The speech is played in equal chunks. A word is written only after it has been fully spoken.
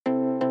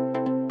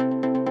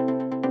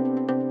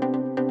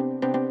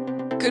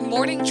Good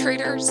morning,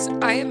 traders.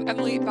 I am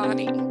Emily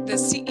Bonney, the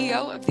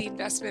CEO of the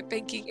Investment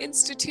Banking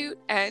Institute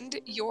and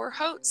your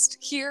host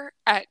here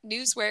at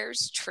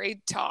Newsware's Trade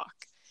Talk.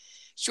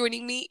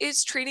 Joining me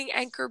is trading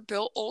anchor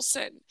Bill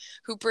Olson,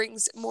 who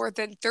brings more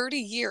than 30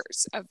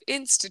 years of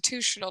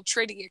institutional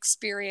trading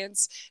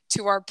experience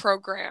to our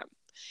program.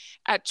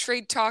 At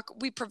Trade Talk,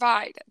 we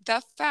provide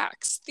the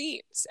facts,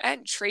 themes,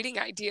 and trading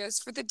ideas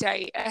for the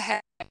day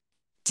ahead.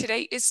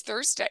 Today is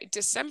Thursday,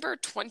 December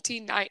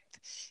 29th.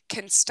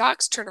 Can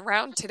stocks turn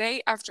around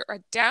today after a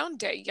down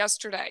day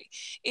yesterday?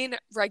 In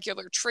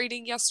regular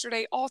trading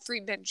yesterday, all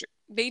three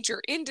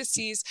major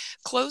indices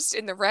closed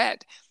in the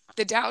red.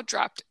 The Dow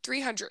dropped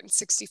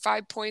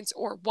 365 points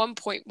or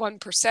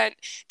 1.1%.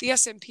 The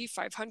S&P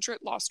 500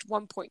 lost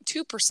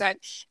 1.2%,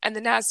 and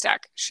the Nasdaq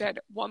shed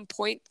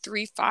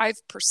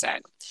 1.35%.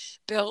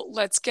 Bill,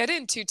 let's get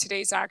into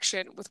today's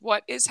action with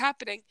what is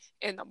happening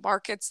in the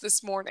markets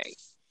this morning.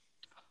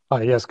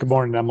 Yes, good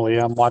morning, Emily.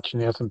 I'm watching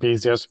the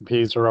S&Ps. The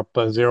S&Ps are up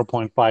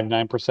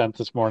 0.59%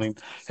 this morning.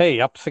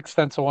 Hey, up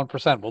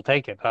 0.6%. We'll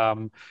take it.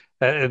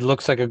 It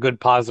looks like a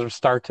good positive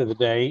start to the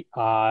day.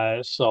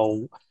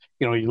 You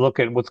look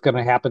at what's going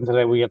to happen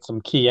today. We get some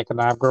key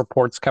economic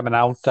reports coming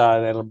out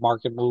that are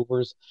market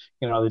movers.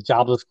 The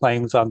jobless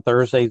claims on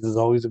Thursdays is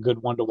always a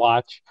good one to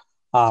watch.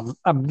 I'm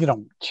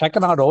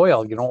checking out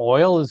oil.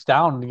 Oil is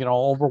down,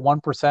 over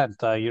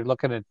 1%. You're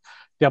looking at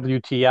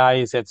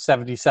WTI is at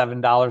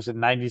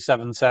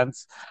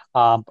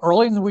 $77.97.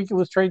 Early in the week, it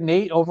was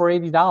trading over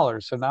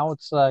 $80. So now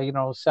it's,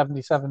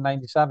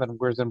 $77.97,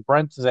 whereas in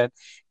Brent is at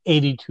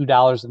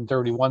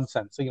 $82.31.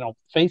 So,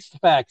 face the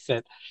facts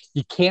that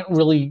you can't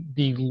really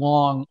be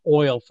long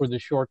oil for the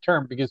short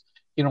term because,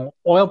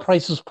 oil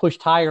prices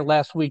pushed higher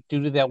last week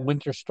due to that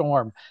winter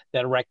storm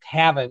that wreaked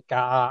havoc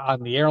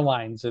on the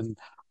airlines and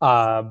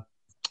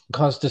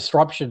caused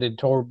disruption in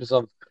terms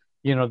of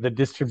the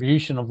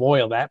distribution of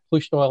oil. That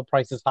pushed oil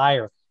prices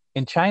higher.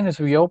 In China's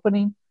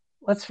reopening,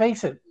 let's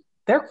face it,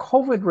 their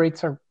COVID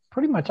rates are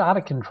pretty much out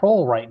of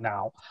control right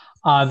now.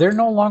 They're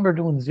no longer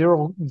doing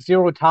zero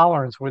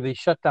tolerance where they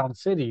shut down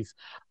cities.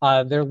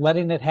 They're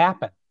letting it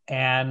happen,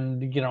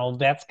 and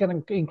that's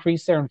going to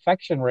increase their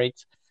infection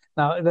rates.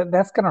 Now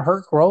that's going to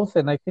hurt growth,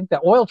 and I think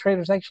that oil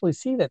traders actually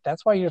see that.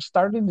 That's why you're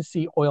starting to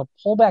see oil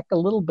pull back a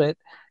little bit,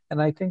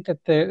 and I think that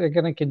they're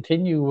going to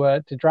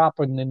continue to drop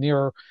in the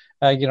near,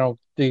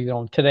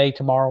 today,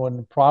 tomorrow,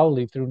 and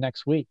probably through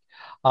next week.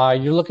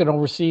 You're looking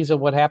overseas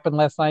at what happened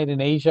last night in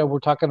Asia. We're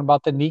talking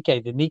about the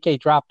Nikkei. The Nikkei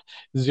dropped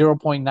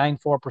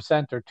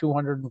 0.94% or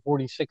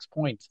 246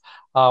 points.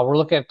 We're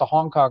looking at the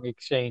Hong Kong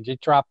exchange. It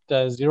dropped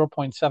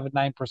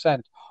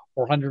 0.79%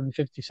 or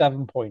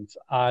 157 points.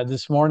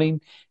 This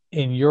morning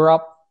in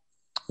Europe,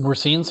 we're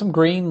seeing some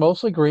green,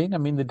 mostly green. I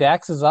mean, the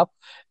DAX is up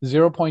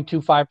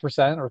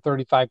 0.25% or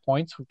 35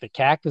 points. The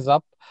CAC is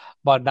up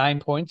about 9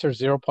 points or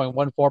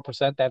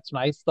 0.14%. That's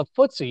nice. The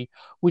FTSE,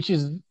 which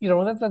is,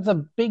 that's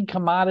a big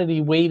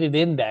commodity weighted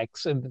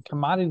index, and the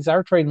commodities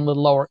are trading a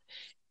little lower.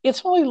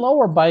 It's only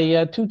lower by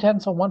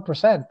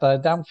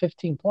 0.2%, down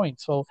 15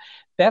 points. So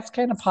that's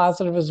kind of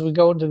positive as we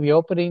go into the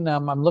opening.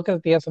 I'm looking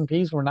at the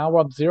S&Ps. We're now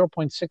up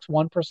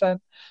 0.61%.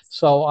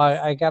 So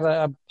I got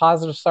a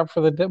positive start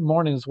for the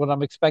morning is what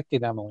I'm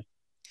expecting, Emily.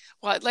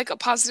 Well, I'd like a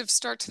positive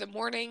start to the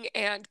morning.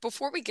 And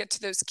before we get to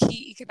those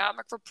key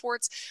economic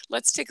reports,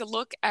 let's take a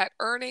look at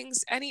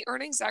earnings. Any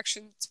earnings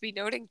action to be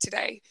noting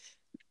today?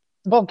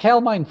 Well,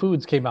 Calamine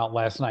Foods came out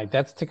last night.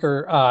 That's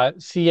ticker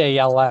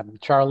CALM,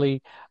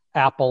 Charlie,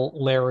 Apple,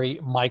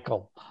 Larry,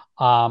 Michael.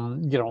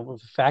 The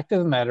fact of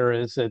the matter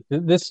is that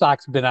this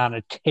stock's been on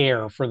a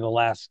tear for the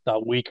last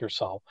week or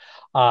so.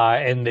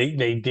 And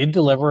they did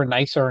deliver a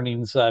nice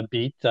earnings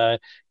beat.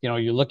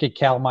 You look at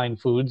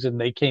Calamine Foods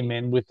and they came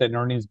in with an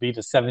earnings beat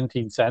of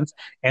 17 cents,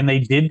 and they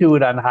did do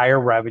it on higher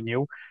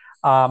revenue.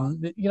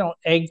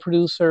 Egg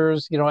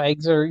producers,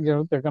 eggs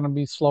are, they're going to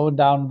be slowing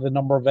down the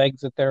number of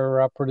eggs that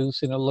they're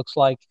producing. It looks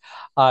like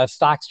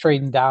stocks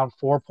trading down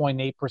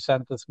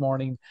 4.8% this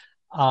morning.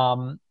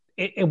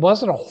 It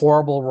wasn't a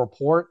horrible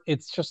report.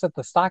 It's just that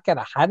the stock got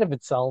ahead of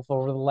itself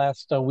over the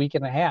last week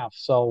and a half.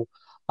 So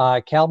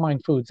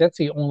Calamine Foods, that's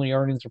the only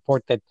earnings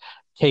report that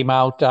came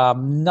out.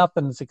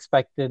 Nothing's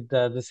expected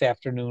this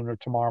afternoon or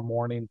tomorrow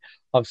morning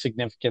of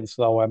significance,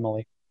 though,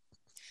 Emily.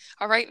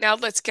 All right, now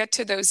let's get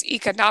to those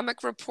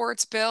economic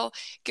reports. Bill,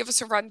 give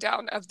us a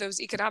rundown of those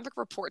economic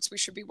reports we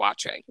should be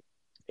watching.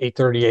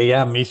 8:30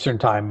 a.m. Eastern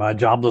time.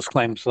 Jobless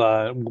claims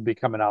will be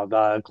coming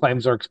out.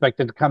 Claims are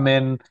expected to come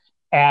in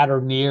at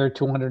or near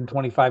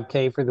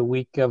 225K for the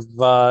week of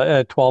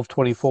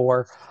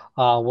 12/24.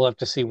 We'll have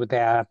to see what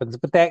that happens,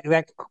 but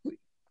that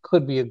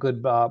could be a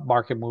good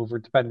market mover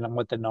depending on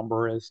what the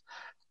number is.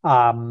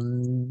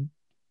 11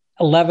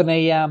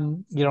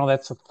 a.m.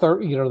 That's a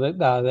third.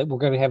 That we're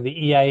going to have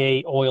the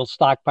EIA oil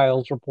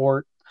stockpiles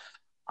report.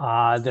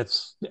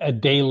 That's a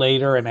day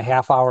later and a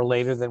half hour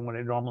later than when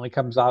it normally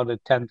comes out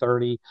at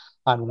 10:30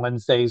 on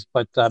Wednesdays.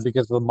 But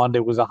because the Monday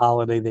was a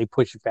holiday, they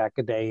push it back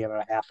a day and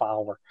a half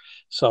hour.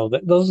 So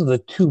those are the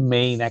two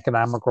main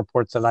economic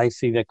reports that I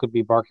see that could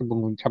be market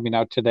moving coming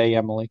out today,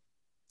 Emily.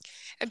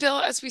 And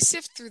Bill, as we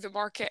sift through the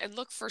market and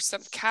look for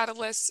some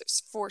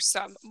catalysts for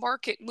some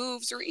market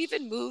moves or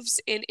even moves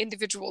in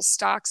individual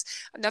stocks,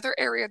 another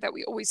area that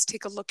we always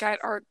take a look at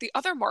are the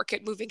other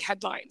market moving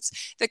headlines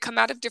that come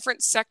out of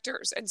different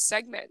sectors and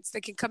segments. They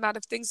can come out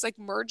of things like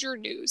merger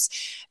news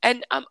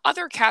and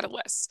other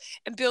catalysts.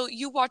 And Bill,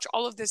 you watch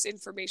all of this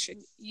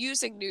information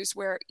using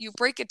Newsware. You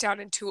break it down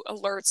into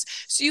alerts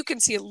so you can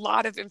see a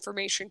lot of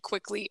information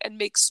quickly and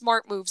make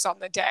smart moves on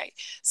the day.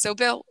 So,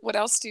 Bill, what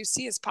else do you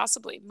see as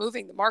possibly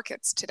moving the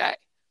markets today?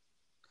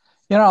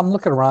 I'm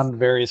looking around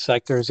various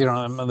sectors.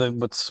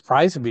 What's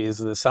surprising me is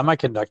the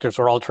semiconductors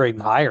are all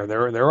trading higher.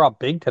 They're up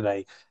big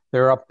today.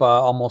 They're up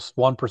almost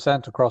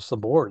 1% across the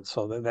board.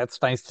 So that's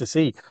nice to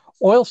see.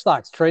 Oil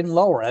stocks trading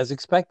lower as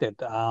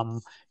expected.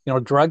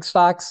 Drug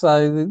stocks,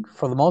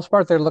 for the most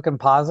part, they're looking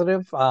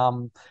positive.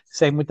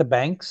 Same with the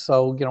banks.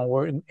 So,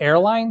 we're in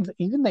airlines,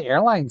 even the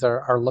airlines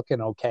are looking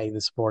okay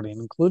this morning,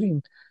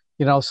 including,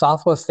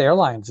 Southwest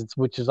Airlines,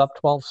 which is up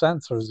 12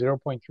 cents or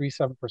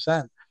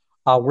 0.37%.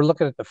 We're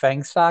looking at the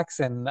FANG stocks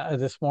and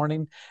this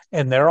morning,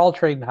 and they're all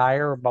trading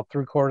higher, about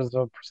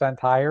 0.75%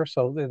 higher.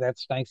 So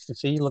that's nice to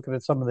see. Looking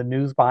at some of the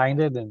news behind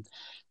it, and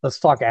let's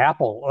talk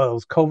Apple.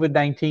 Those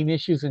COVID-19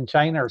 issues in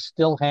China are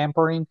still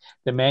hampering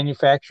the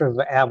manufacture of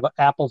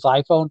Apple's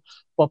iPhone,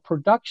 but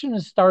production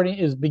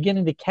is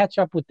beginning to catch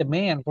up with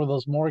demand for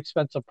those more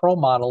expensive Pro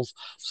models.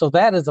 So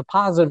that is a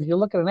positive. If you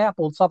look at an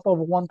Apple, it's up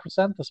over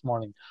 1% this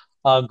morning.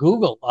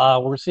 Google,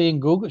 we're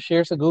seeing Google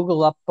shares of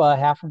Google up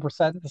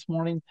 0.5% this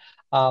morning.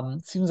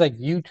 Seems like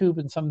YouTube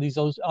and some of these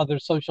other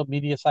social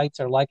media sites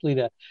are likely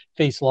to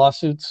face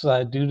lawsuits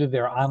due to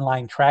their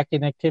online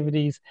tracking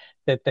activities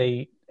that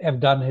they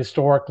have done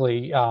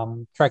historically,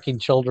 tracking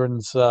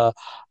children's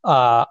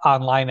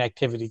online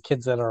activity,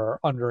 kids that are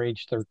under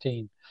age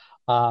 13.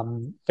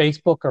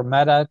 Facebook or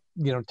Meta,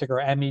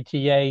 ticker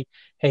META.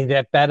 Hey,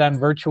 that bet on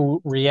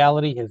virtual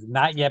reality has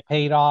not yet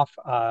paid off.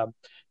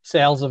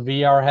 Sales of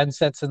VR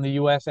headsets in the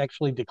U.S.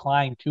 actually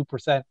declined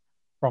 2%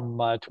 from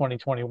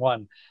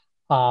 2021.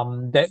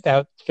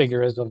 That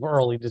figure is of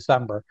early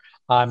December.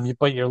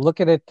 But you're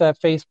looking at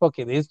Facebook.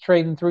 It is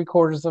trading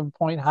 0.75 of a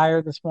point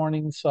higher this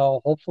morning.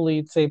 So hopefully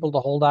it's able to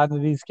hold on to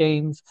these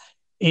gains.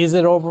 Is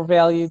it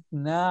overvalued?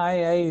 No,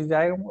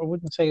 I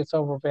wouldn't say it's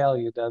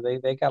overvalued.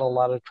 They got a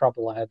lot of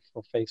trouble ahead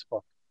for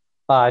Facebook.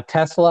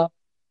 Tesla.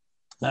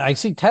 I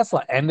see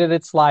Tesla ended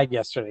its slide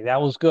yesterday.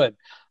 That was good.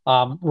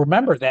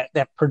 Remember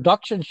that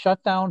production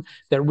shutdown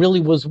that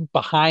really was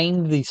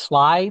behind the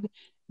slide,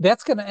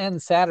 that's going to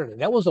end Saturday.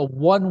 That was a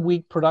 1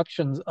 week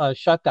production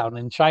shutdown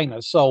in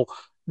China. So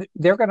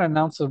they're going to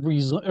announce a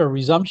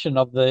resumption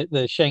of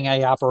the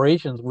Shanghai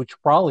operations, which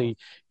probably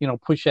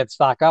push that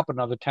stock up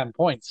another 10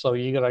 points. So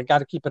you got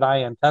to keep an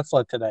eye on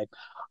Tesla today.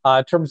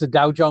 In terms of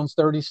Dow Jones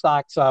 30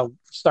 stocks,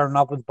 starting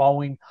off with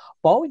Boeing.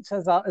 Boeing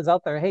is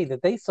out there, hey,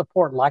 that they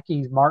support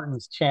Lockheed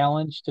Martin's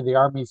challenge to the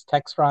Army's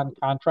Textron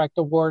contract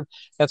award.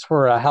 That's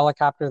for a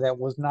helicopter that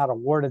was not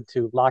awarded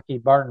to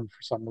Lockheed Martin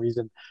for some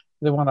reason.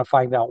 They want to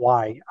find out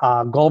why.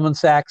 Goldman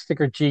Sachs,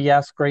 ticker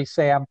GS, Grace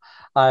Sam,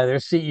 their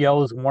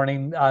CEO is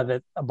warning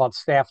that about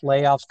staff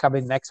layoffs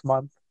coming next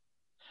month.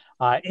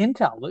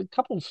 Intel, a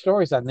couple of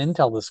stories on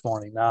Intel this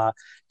morning.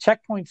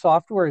 Checkpoint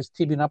Software is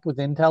teaming up with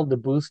Intel to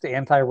boost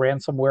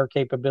anti-ransomware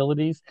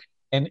capabilities.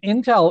 And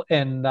Intel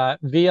and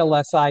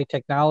VLSI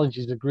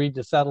Technologies agreed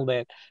to settle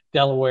that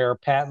Delaware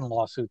patent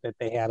lawsuit that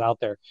they had out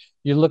there.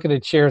 You're looking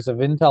at shares of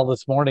Intel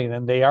this morning,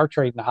 and they are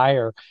trading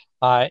higher.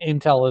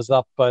 Intel is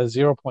up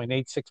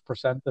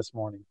 0.86% this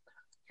morning.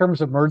 In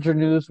terms of merger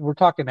news, we're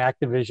talking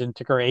Activision,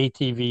 ticker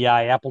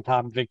ATVI, Apple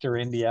Tom Victor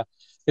India.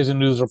 There's a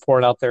news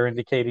report out there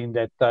indicating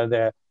that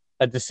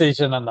a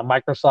decision on the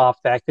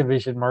Microsoft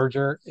Activision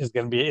merger is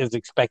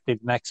expected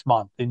next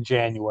month in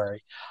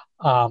January.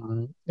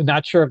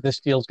 Not sure if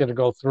this deal is going to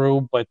go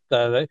through, but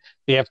the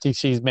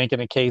FTC is making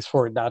a case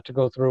for it not to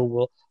go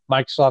through.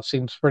 Microsoft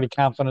seems pretty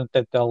confident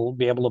that they'll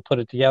be able to put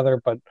it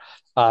together, but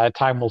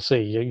time will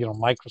see.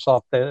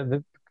 Microsoft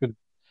could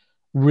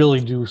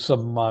really do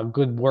some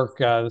good work.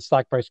 The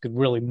stock price could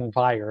really move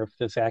higher if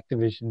this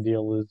Activision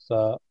deal is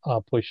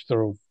pushed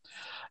through.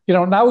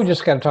 Now we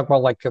just got to talk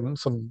about like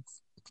some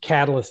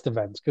catalyst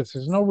events because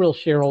there's no real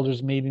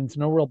shareholders meetings,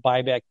 no real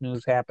buyback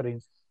news happening.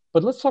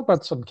 But let's talk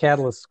about some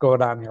catalysts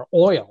going on here.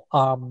 Oil.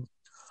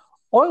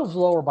 Oil's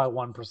lower by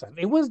 1%.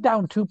 It was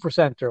down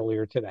 2%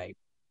 earlier today.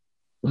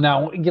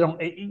 Now,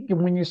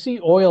 when you see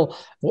oil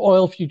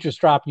futures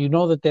drop,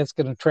 that's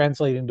going to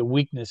translate into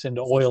weakness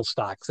into oil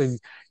stocks. And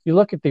you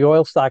look at the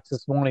oil stocks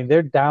this morning,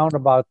 they're down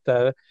about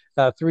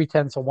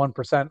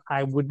 0.3%.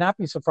 I would not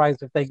be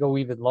surprised if they go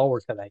even lower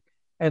today.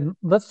 And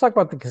let's talk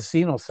about the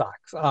casino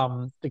stocks.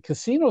 The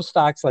casino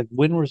stocks like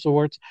Wynn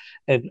Resorts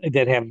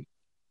that have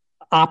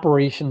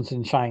operations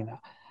in China.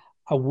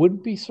 I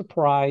wouldn't be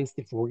surprised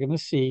if we're going to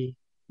see,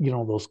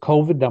 those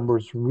COVID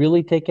numbers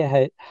really take a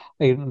hit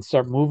and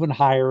start moving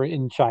higher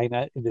in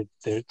China.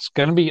 It's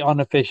going to be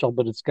unofficial,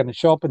 but it's going to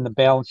show up in the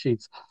balance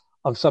sheets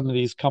of some of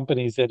these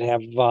companies that have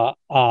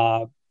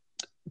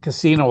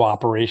casino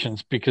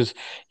operations because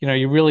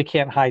you really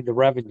can't hide the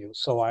revenue.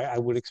 So I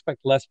would expect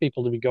less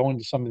people to be going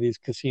to some of these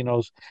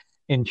casinos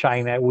in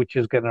China, which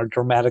is going to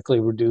dramatically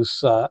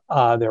reduce their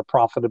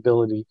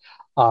profitability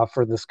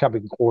for this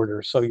coming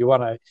quarter. So you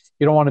don't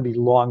want to be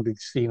long the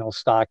casino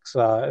stocks,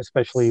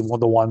 especially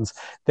the ones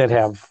that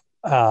have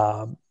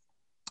a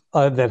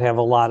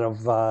lot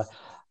of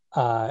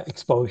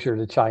exposure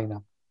to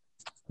China.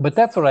 But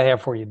that's what I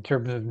have for you in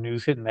terms of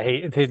news hitting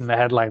the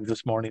headlines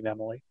this morning,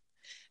 Emily.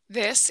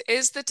 This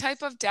is the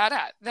type of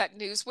data that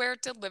Newsware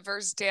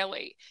delivers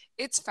daily.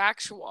 It's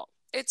factual,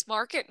 it's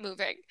market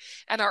moving,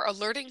 and our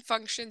alerting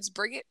functions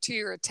bring it to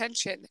your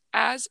attention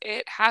as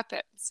it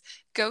happens.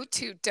 Go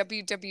to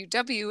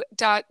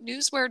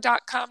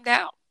www.newsware.com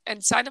now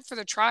and sign up for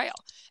the trial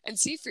and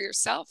see for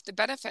yourself the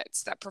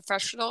benefits that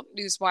professional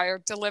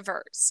Newswire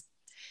delivers.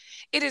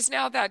 It is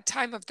now that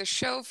time of the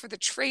show for the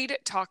Trade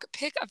Talk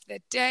pick of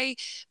the day.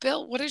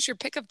 Bill, what is your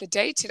pick of the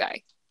day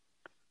today?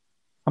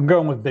 I'm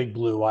going with Big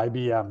Blue,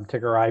 IBM,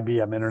 ticker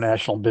IBM,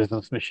 International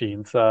Business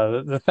Machines.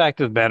 The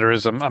fact of the matter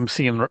is I'm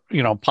seeing,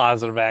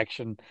 positive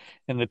action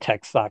in the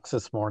tech stocks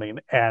this morning.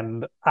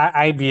 And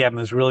IBM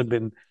has really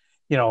been,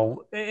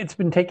 it's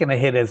been taking a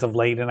hit as of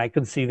late, and I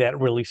can see that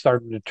really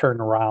starting to turn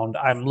around.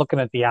 I'm looking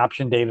at the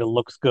option data,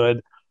 looks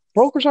good.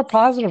 Brokers are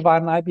positive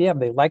on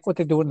IBM. They like what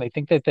they're doing. They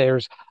think that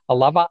there's a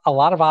lot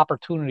of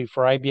opportunity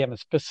for IBM,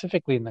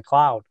 specifically in the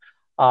cloud.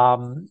 I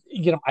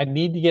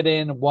need to get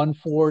in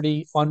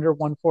 140. Under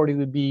 140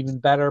 would be even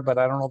better, but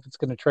I don't know if it's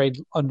going to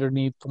trade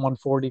underneath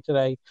 140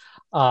 today.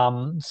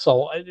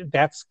 So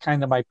that's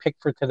kind of my pick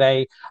for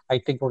today. I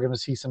think we're going to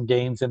see some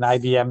gains in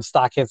IBM.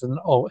 Stock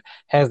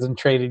hasn't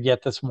traded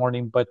yet this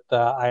morning, but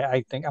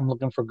I think I'm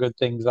looking for good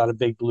things out of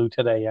Big Blue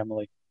today,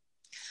 Emily.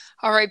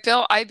 All right,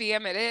 Bill,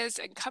 IBM it is.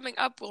 And coming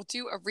up, we'll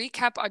do a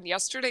recap on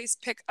yesterday's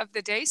pick of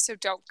the day, so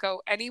don't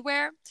go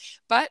anywhere.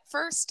 But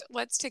first,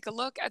 let's take a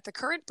look at the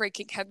current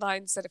breaking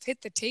headlines that have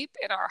hit the tape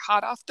in our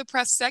hot off the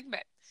press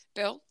segment.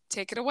 Bill,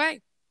 take it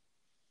away.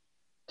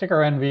 Ticker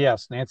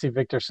NVS, Nancy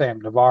Victor Sam,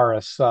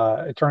 Novartis,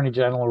 Attorney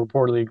General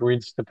reportedly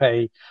agrees to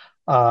pay.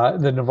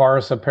 The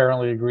Novartis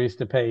apparently agrees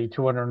to pay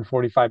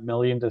 245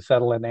 million to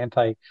settle an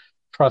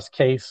antitrust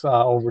case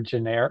over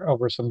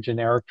some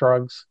generic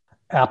drugs.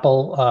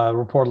 Apple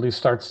reportedly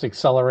starts to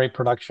accelerate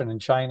production in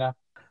China.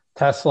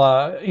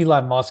 Tesla,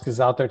 Elon Musk is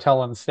out there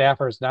telling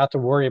staffers not to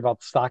worry about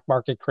the stock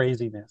market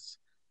craziness.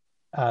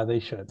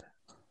 They should.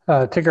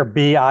 Ticker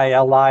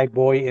BILI,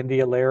 boy,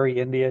 India, Larry,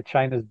 India.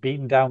 China's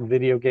beaten down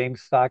video game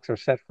stocks are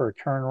set for a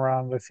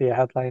turnaround. Let's see a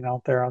headline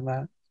out there on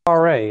that.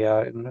 RA,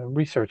 a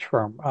research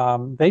firm,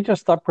 they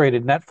just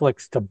upgraded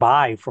Netflix to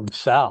buy from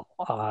sell.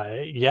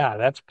 Yeah,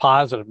 that's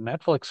positive.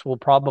 Netflix will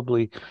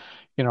probably,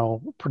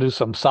 produce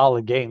some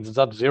solid gains. It's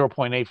up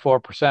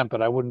 0.84%,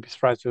 but I wouldn't be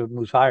surprised if it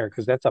moves higher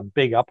because that's a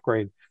big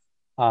upgrade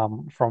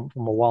from a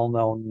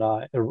well-known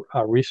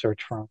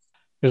research firm.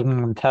 There's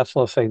one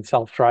Tesla saying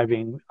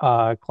self-driving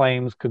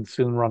claims could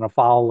soon run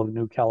afoul of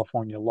new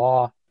California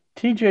law.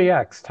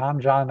 TJX, Tom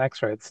John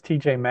X-ray, it's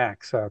TJ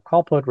Maxx.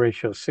 Call put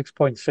ratio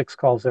 6.6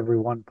 calls every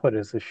one put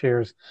as the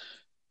shares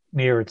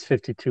near its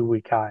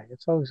 52-week high.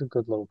 It's always a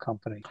good little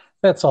company.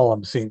 That's all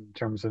I'm seeing in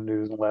terms of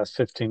news in the last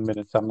 15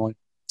 minutes, Emily.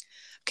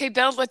 Okay,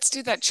 Bill, let's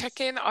do that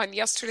check-in on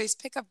yesterday's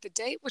pick of the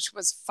day, which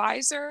was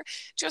Pfizer.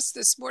 Just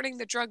this morning,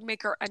 the drug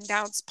maker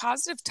announced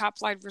positive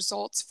top-line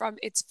results from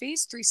its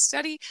phase 3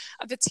 study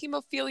of its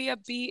hemophilia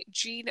B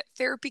gene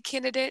therapy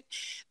candidate.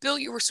 Bill,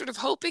 you were sort of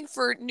hoping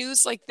for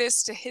news like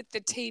this to hit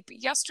the tape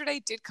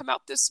yesterday, did come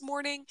out this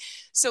morning.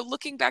 So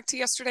looking back to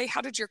yesterday,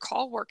 how did your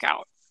call work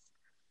out?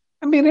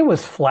 I mean, it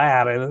was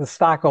flat. The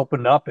stock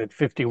opened up at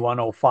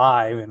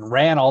 51.05 and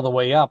ran all the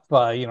way up, to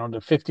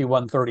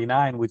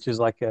 51.39, which is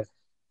like a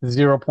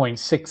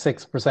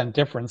 0.66%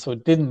 difference. So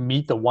it didn't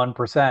meet the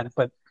 1%,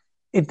 but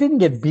it didn't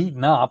get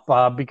beaten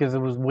up because it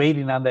was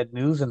waiting on that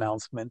news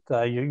announcement.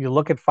 You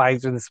look at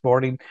Pfizer this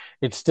morning,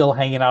 it's still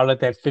hanging out at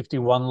that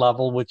 51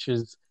 level, which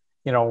is,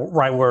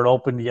 right where it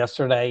opened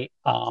yesterday.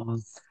 I,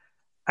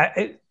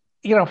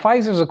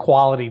 Pfizer's a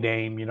quality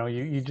name.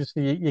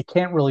 You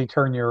can't really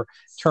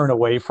turn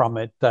away from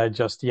it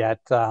just yet.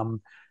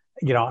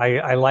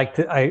 I liked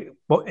it.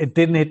 Well, it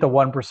didn't hit the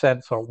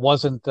 1%, so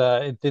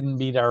it didn't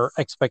meet our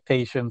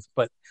expectations.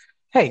 But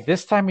hey,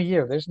 this time of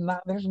year, there's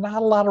not a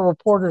lot of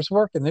reporters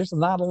working. There's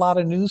not a lot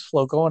of news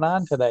flow going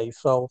on today,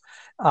 so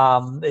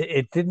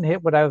it didn't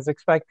hit what I was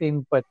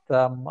expecting. But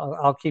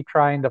I'll keep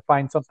trying to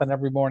find something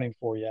every morning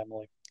for you,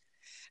 Emily.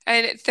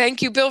 And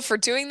thank you, Bill, for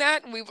doing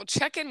that. And we will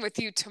check in with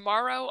you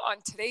tomorrow on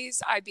today's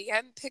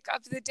IBM pick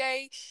of the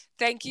day.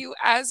 Thank you,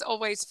 as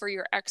always, for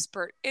your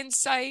expert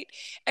insight.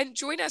 And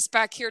join us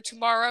back here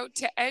tomorrow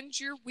to end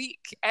your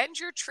week, end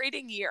your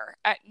trading year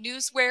at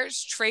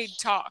Newsware's Trade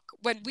Talk,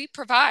 when we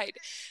provide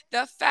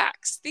the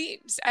facts,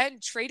 themes,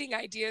 and trading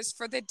ideas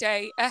for the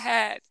day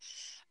ahead.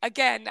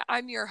 Again,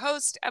 I'm your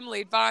host,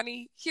 Emily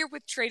Advani, here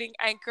with trading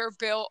anchor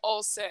Bill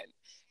Olson.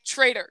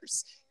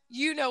 Traders,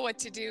 you know what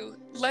to do.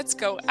 Let's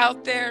go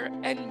out there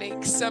and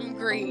make some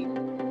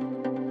green.